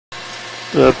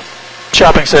The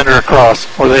shopping center across,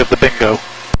 where they have the bingo.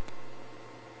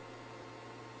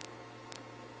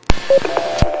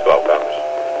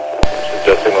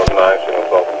 Just signal 9, signal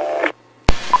 12.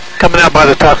 Coming out by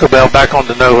the Taco Bell, back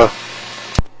onto Nova.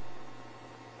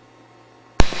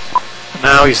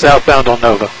 Now he's southbound on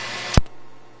Nova.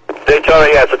 Daytona,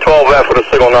 yeah, it's a 12F with a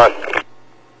signal 9.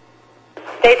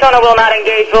 Daytona will not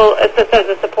engage, will assist as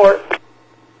a support.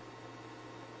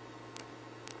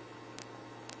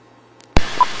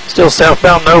 Still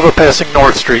southbound Nova, passing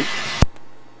North Street.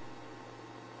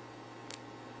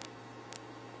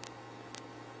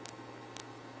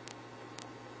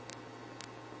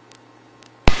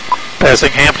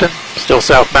 Passing Hampton, still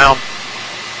southbound.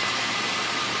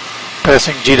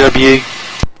 Passing GWE.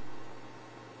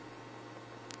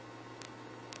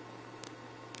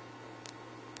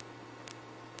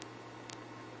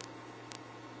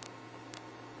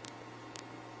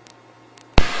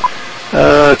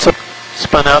 It's up,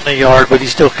 spun out in the yard, but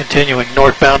he's still continuing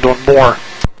northbound on Moore.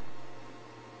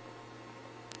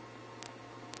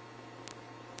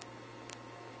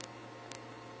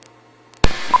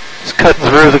 He's cutting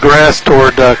through the grass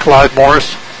toward Clyde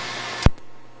Morris.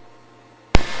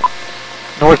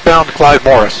 Northbound Clyde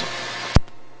Morris.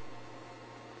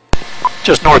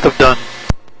 Just north of Dunn.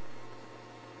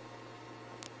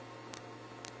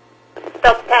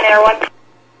 Delta 10 Air 1.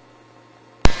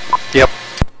 Yep.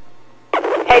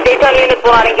 Hey, Daytona units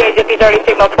will not engage if he's already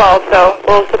signal 12, so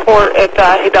we'll support if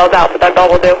he bells out, but that's all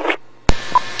we'll do.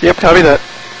 Yep, copy that.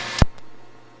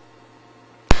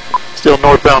 Still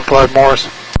northbound Clyde Morris.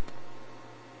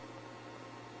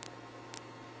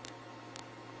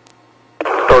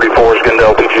 Is getting to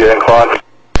LPGA incline.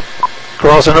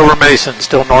 Crossing over Mason,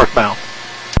 still northbound.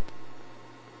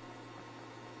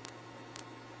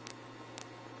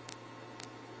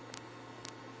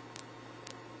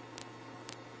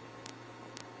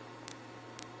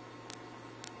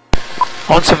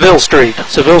 On Seville Street and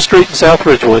South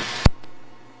Ridgewood.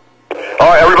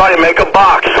 Alright, everybody make a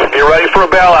box. Get ready for a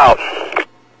bailout.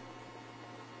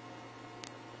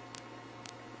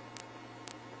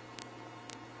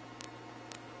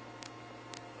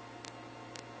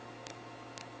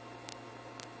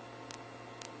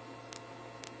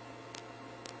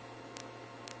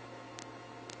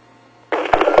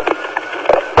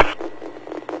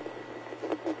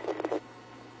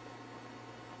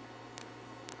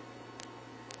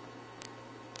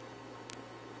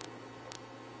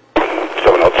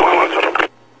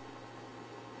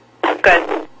 Good.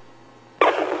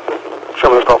 Show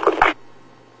me the culprit.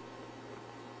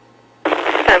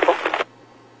 10-4.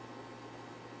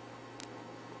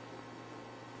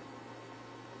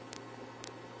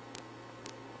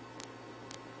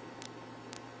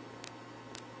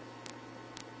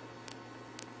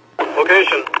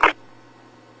 Location.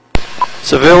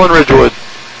 Seville and Ridgewood.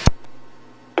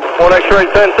 1 X-ray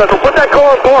 10 Central. Put that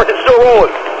car in park. It's still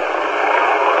rolling.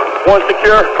 1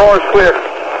 secure. Car is clear.